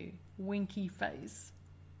than you? Winky face.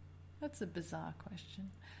 That's a bizarre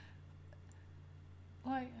question.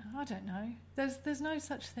 I don't know. There's no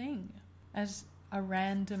such thing as a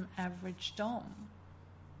random average dom.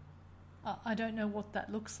 I don't know what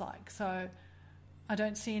that looks like, so I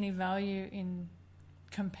don't see any value in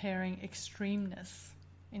comparing extremeness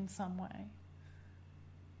in some way.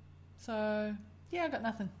 So, yeah, I got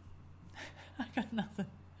nothing. I got nothing.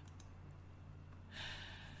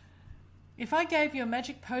 If I gave you a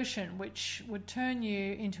magic potion which would turn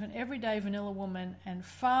you into an everyday vanilla woman and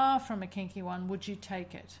far from a kinky one, would you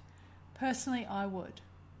take it? Personally, I would.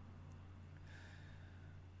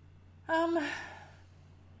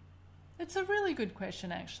 It's a really good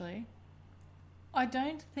question, actually. I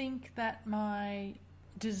don't think that my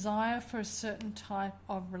desire for a certain type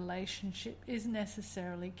of relationship is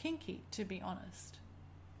necessarily kinky, to be honest.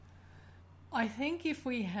 I think if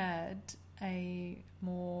we had a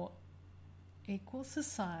more equal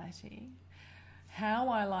society, how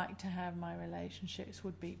I like to have my relationships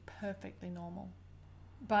would be perfectly normal.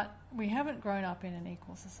 But we haven't grown up in an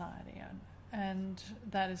equal society, and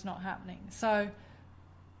that is not happening. So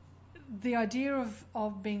the idea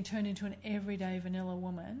of being turned into an everyday vanilla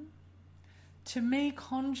woman, to me,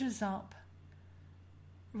 conjures up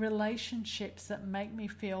relationships that make me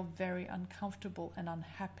feel very uncomfortable and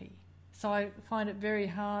unhappy. So I find it very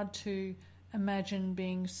hard to imagine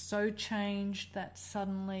being so changed that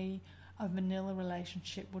suddenly a vanilla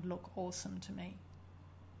relationship would look awesome to me.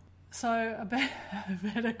 So a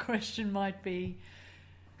better question might be,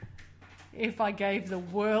 if I gave the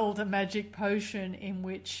world a magic potion in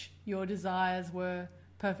which your desires were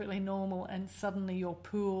perfectly normal and suddenly your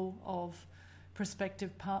pool of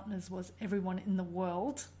prospective partners was everyone in the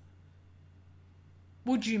world,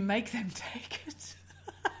 would you make them take it?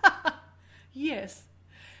 Yes.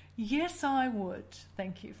 Yes, I would.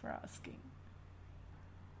 Thank you for asking.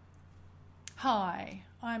 Hi,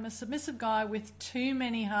 I'm a submissive guy with too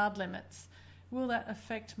many hard limits. Will that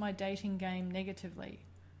affect my dating game negatively?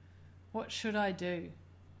 What should I do?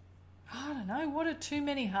 I don't know. What are too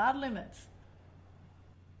many hard limits?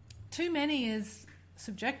 Too many is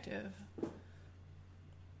subjective.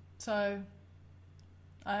 So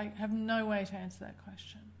I have no way to answer that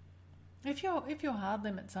question. If your hard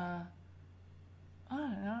limits are,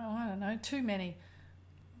 I don't know, too many.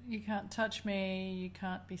 You can't touch me, you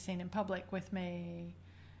can't be seen in public with me,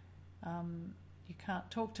 you can't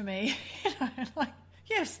talk to me.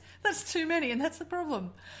 Yes, that's too many, and that's the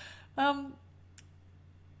problem.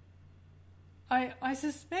 I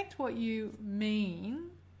suspect what you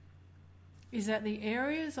mean is that the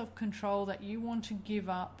areas of control that you want to give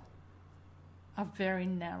up are very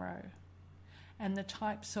narrow, and the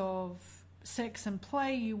types of sex and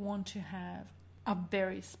play you want to have are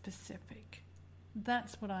very specific.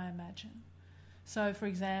 That's what I imagine. So, for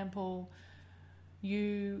example,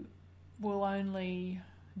 you will only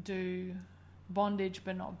do bondage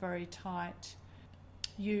but not very tight.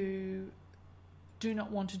 You do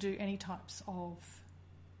not want to do any types of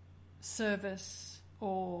service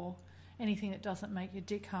or anything that doesn't make your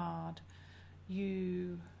dick hard. I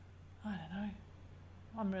don't know,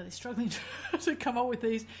 I'm really struggling to come up with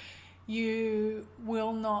these. You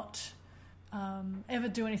will not ever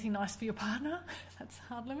do anything nice for your partner. That's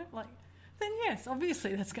a hard limit. Then yes,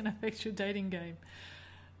 obviously that's going to affect your dating game.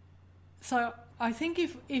 So I think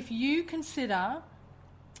if you consider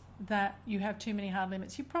that you have too many hard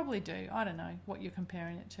limits, you probably do. I don't know what you're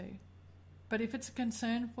comparing it to. But if it's a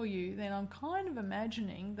concern for you, then I'm kind of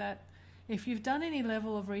imagining that if you've done any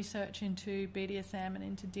level of research into BDSM and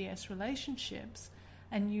into DS relationships,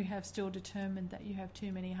 and you have still determined that you have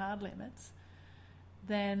too many hard limits,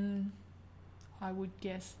 then I would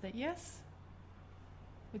guess that yes,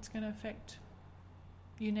 it's going to affect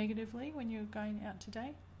you negatively when you're going out to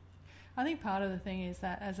date. I think part of the thing is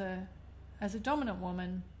that as a dominant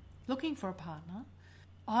woman looking for a partner,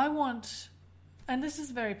 I want, and this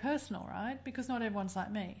is very personal, right? Because not everyone's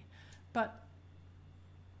like me, but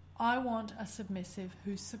I want a submissive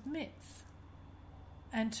who submits.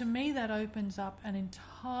 And to me, that opens up an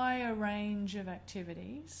entire range of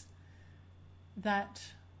activities that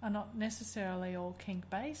are not necessarily all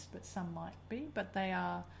kink-based, but some might be, but they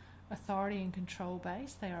are authority and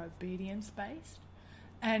control-based, they are obedience-based.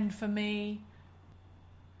 And for me,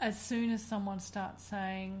 as soon as someone starts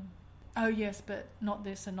saying, oh yes, but not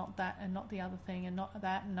this and not that and not the other thing and not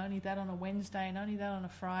that and only that on a Wednesday and only that on a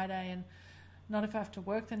Friday and not if I have to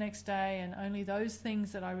work the next day and only those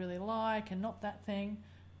things that I really like and not that thing,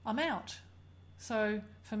 I'm out. So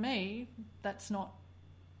for me, that's not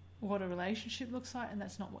what a relationship looks like, and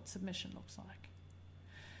that's not what submission looks like.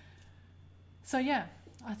 So yeah,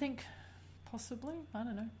 I think possibly, I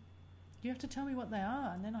don't know, you have to tell me what they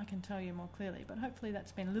are and then I can tell you more clearly, but hopefully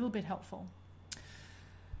that's been a little bit helpful.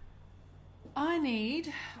 I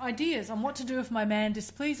need ideas on what to do if my man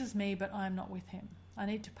displeases me but I'm not with him. I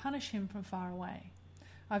need to punish him from far away.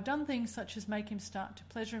 I've done things such as make him start to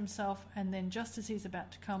pleasure himself and then just as he's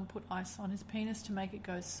about to come, put ice on his penis to make it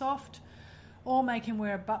go soft, or make him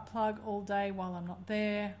wear a butt plug all day while I'm not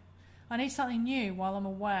there. I need something new while I'm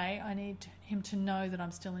away. I need him to know that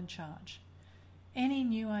I'm still in charge. Any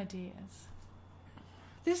new ideas?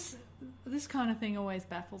 This kind of thing always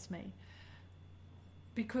baffles me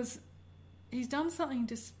because he's done something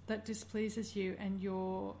that displeases you, and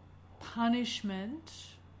your punishment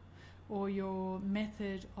or your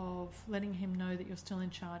method of letting him know that you're still in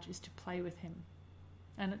charge is to play with him.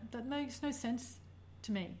 And that makes no sense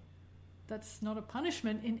to me. That's not a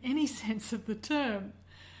punishment in any sense of the term.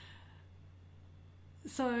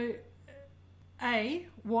 So,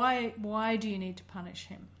 why do you need to punish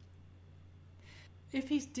him? If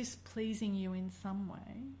he's displeasing you in some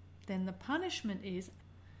way, then the punishment is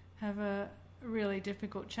have a really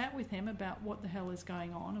difficult chat with him about what the hell is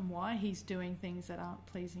going on and why he's doing things that aren't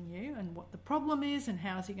pleasing you and what the problem is and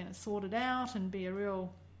how is he going to sort it out and be a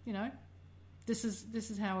real, this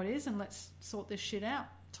is how it is and let's sort this shit out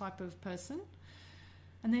type of person.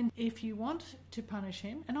 And then if you want to punish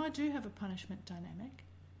him, and I do have a punishment dynamic,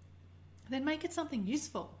 then make it something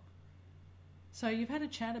useful. So you've had a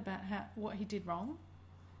chat about what he did wrong,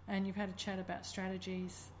 and you've had a chat about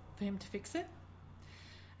strategies for him to fix it.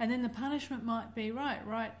 And then the punishment might be,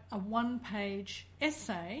 write a one-page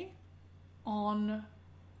essay on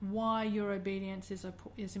why your obedience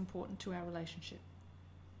is important to our relationship.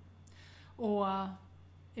 Or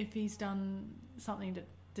if he's done something that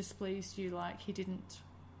displeased you, like he didn't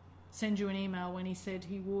send you an email when he said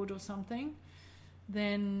he would or something,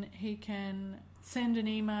 then he can send an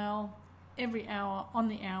email every hour on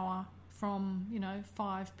the hour from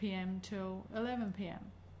 5 p.m. till 11 p.m.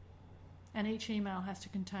 and each email has to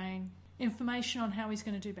contain information on how he's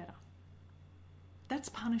going to do better. That's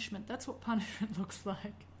punishment. That's what punishment looks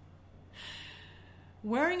like.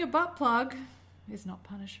 Wearing a butt plug is not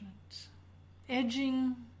punishment.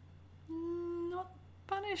 Edging, not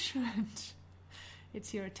punishment.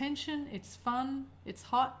 It's your attention, it's fun, it's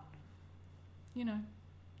hot,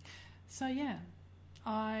 So yeah,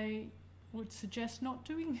 I would suggest not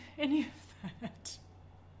doing any of that.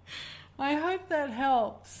 I hope that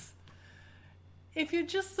helps. If you're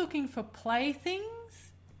just looking for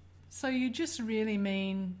playthings, so you just really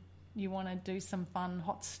mean you want to do some fun,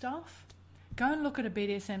 hot stuff, go and look at a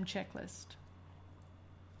BDSM checklist.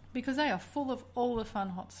 Because they are full of all the fun,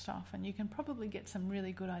 hot stuff, and you can probably get some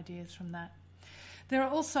really good ideas from that. There are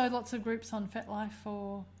also lots of groups on FetLife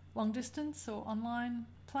for long distance or online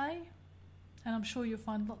play, and I'm sure you'll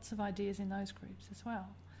find lots of ideas in those groups as well.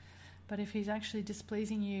 But if he's actually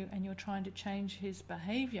displeasing you and you're trying to change his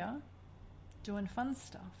behaviour, doing fun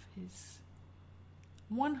stuff is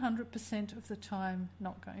 100% of the time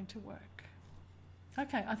not going to work.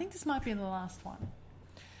 Okay, I think this might be the last one.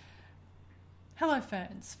 Hello,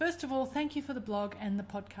 Ferns. First of all, thank you for the blog and the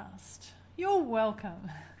podcast. You're welcome.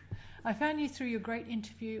 I found you through your great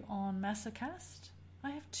interview on Massacast.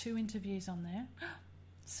 I have 2 interviews on there.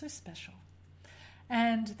 So special.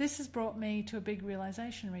 And this has brought me to a big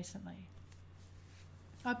realization recently.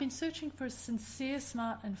 I've been searching for a sincere,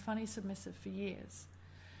 smart and funny submissive for years.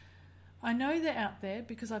 I know they're out there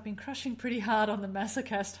because I've been crushing pretty hard on the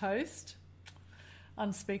Massacast host.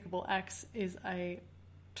 Unspeakable Acts is a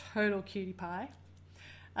total cutie pie.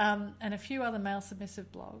 And a few other male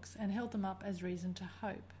submissive blogs, and held them up as reason to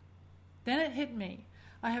hope. Then it hit me.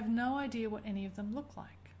 I have no idea what any of them look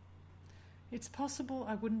like. It's possible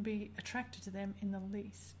I wouldn't be attracted to them in the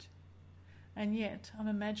least. And yet I'm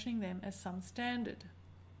imagining them as some standard.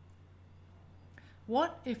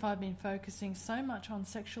 What if I've been focusing so much on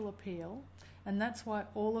sexual appeal, and that's why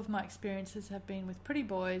all of my experiences have been with pretty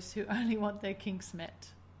boys who only want their kinks met?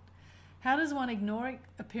 How does one ignore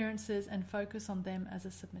appearances and focus on them as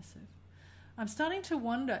a submissive? I'm starting to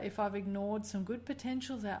wonder if I've ignored some good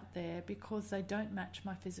potentials out there because they don't match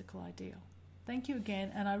my physical ideal. Thank you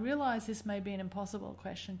again, and I realise this may be an impossible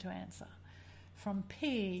question to answer. From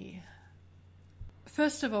P.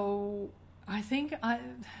 First of all, I think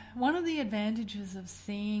one of the advantages of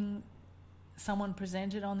seeing someone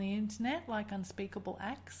presented on the internet, like Unspeakable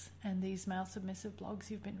Acts and these male submissive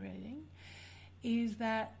blogs you've been reading, is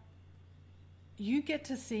that you get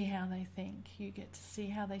to see how they think, you get to see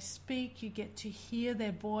how they speak, you get to hear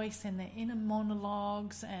their voice and their inner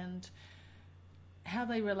monologues and how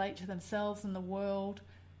they relate to themselves and the world.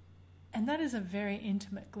 And that is a very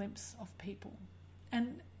intimate glimpse of people.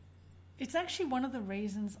 And it's actually one of the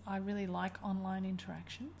reasons I really like online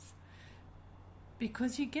interactions,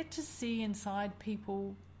 because you get to see inside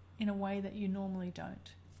people in a way that you normally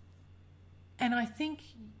don't. And I think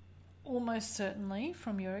almost certainly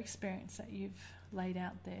from your experience that you've laid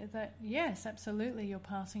out there that yes, absolutely, you're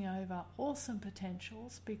passing over awesome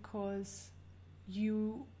potentials because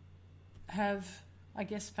you have, I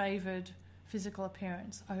guess, favoured physical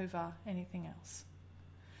appearance over anything else.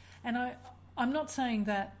 And I'm not saying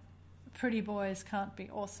that pretty boys can't be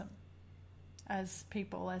awesome as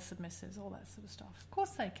people, as submissives, all that sort of stuff. Of course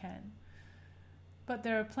they can. But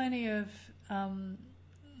there are plenty of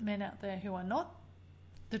men out there who are not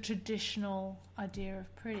the traditional idea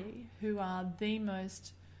of pretty, who are the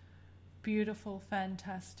most beautiful,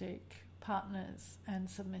 fantastic partners and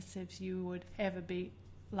submissives you would ever be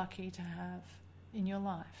lucky to have in your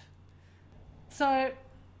life. So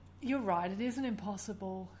you're right, it is an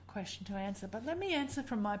impossible question to answer, but let me answer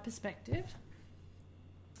from my perspective.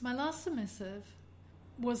 My last submissive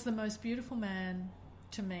was the most beautiful man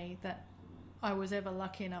to me that I was ever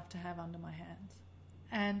lucky enough to have under my hands.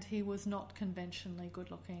 And he was not conventionally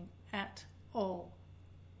good looking at all.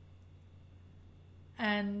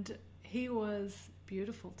 And he was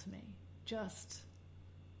beautiful to me, just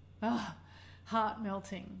heart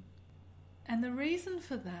melting. And the reason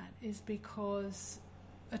for that is because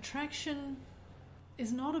attraction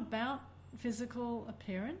is not about physical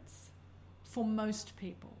appearance for most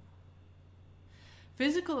people.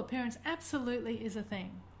 Physical appearance absolutely is a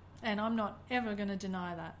thing, and I'm not ever going to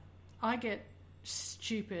deny that. I get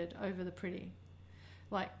stupid over the pretty,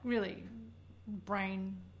 like really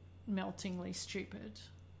brain meltingly stupid.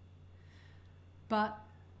 But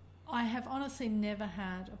I have honestly never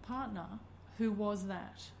had a partner who was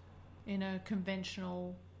that in a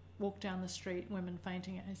conventional walk down the street, women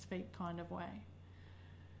fainting at his feet kind of way.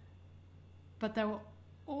 But they were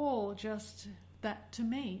all just that to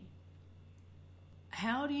me.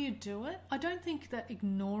 How do you do it? I don't think that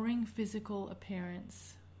ignoring physical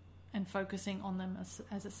appearance and focusing on them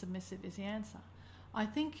as a submissive is the answer. I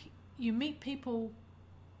think you meet people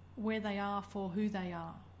where they are for who they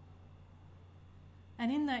are.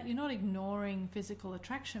 And in that, you're not ignoring physical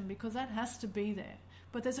attraction because that has to be there.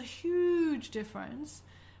 But there's a huge difference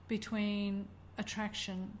between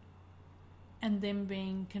attraction and them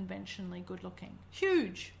being conventionally good looking.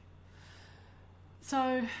 Huge.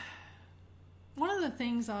 So one of the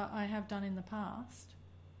things I have done in the past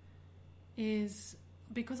is,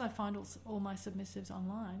 because I find all my submissives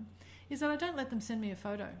online, is that I don't let them send me a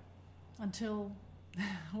photo until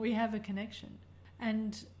we have a connection.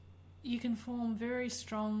 And you can form very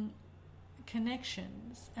strong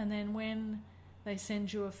connections, and then when they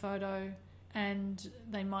send you a photo and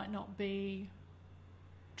they might not be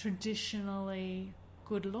traditionally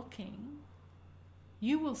good looking,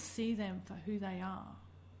 you will see them for who they are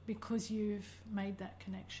because you've made that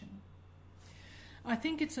connection. I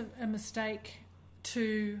think it's a mistake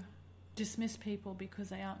to dismiss people because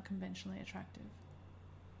they aren't conventionally attractive.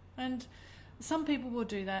 And some people will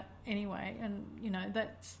do that anyway, and,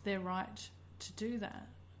 that's their right to do that.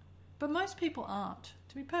 But most people aren't,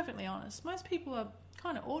 to be perfectly honest. Most people are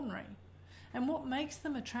kind of ordinary. And what makes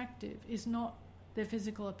them attractive is not their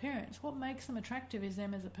physical appearance. What makes them attractive is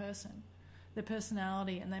them as a person, their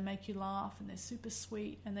personality, and they make you laugh, and they're super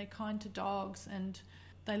sweet, and they're kind to dogs, and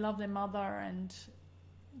they love their mother, and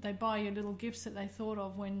they buy you little gifts that they thought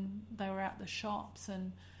of when they were out the shops,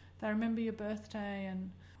 and they remember your birthday,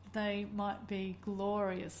 and they might be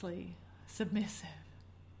gloriously submissive.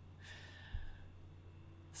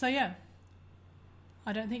 So yeah,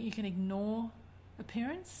 I don't think you can ignore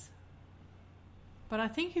appearance, but I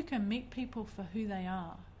think you can meet people for who they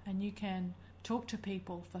are, and you can talk to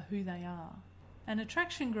people for who they are. And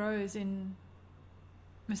attraction grows in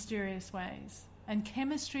mysterious ways, and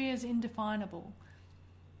chemistry is indefinable.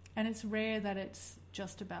 And it's rare that it's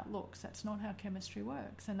just about looks. That's not how chemistry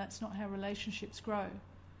works, and that's not how relationships grow.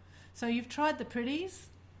 So you've tried the pretties,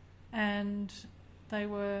 and they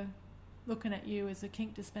were looking at you as a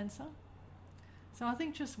kink dispenser. So I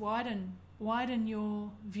think just widen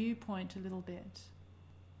your viewpoint a little bit.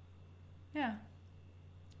 Yeah.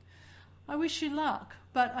 I wish you luck,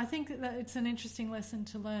 but I think that it's an interesting lesson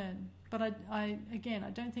to learn. But I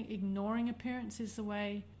don't think ignoring appearance is the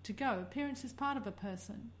way to go. Appearance is part of a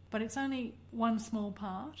person, but it's only one small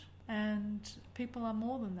part, and people are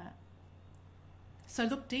more than that. So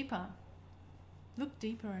look deeper. Look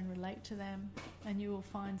deeper and relate to them, and you will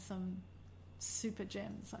find some super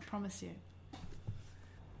gems, I promise you.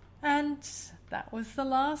 And that was the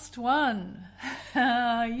last one.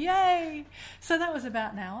 Yay! So that was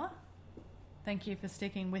about an hour. Thank you for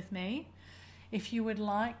sticking with me. If you would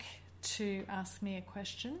like to ask me a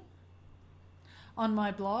question, on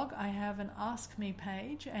my blog I have an Ask Me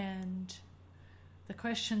page, and the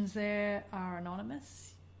questions there are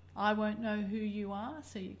anonymous. I won't know who you are,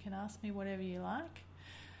 so you can ask me whatever you like.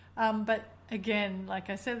 But again,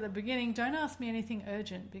 like I said at the beginning, don't ask me anything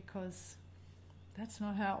urgent, because that's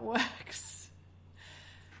not how it works.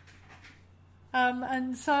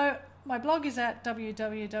 And so my blog is at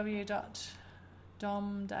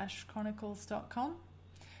www.dom-chronicles.com,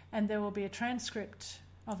 and there will be a transcript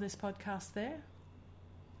of this podcast there,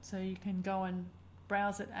 so you can go and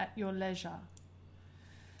browse it at your leisure.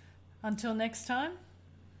 Until next time,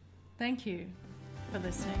 thank you for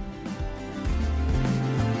listening.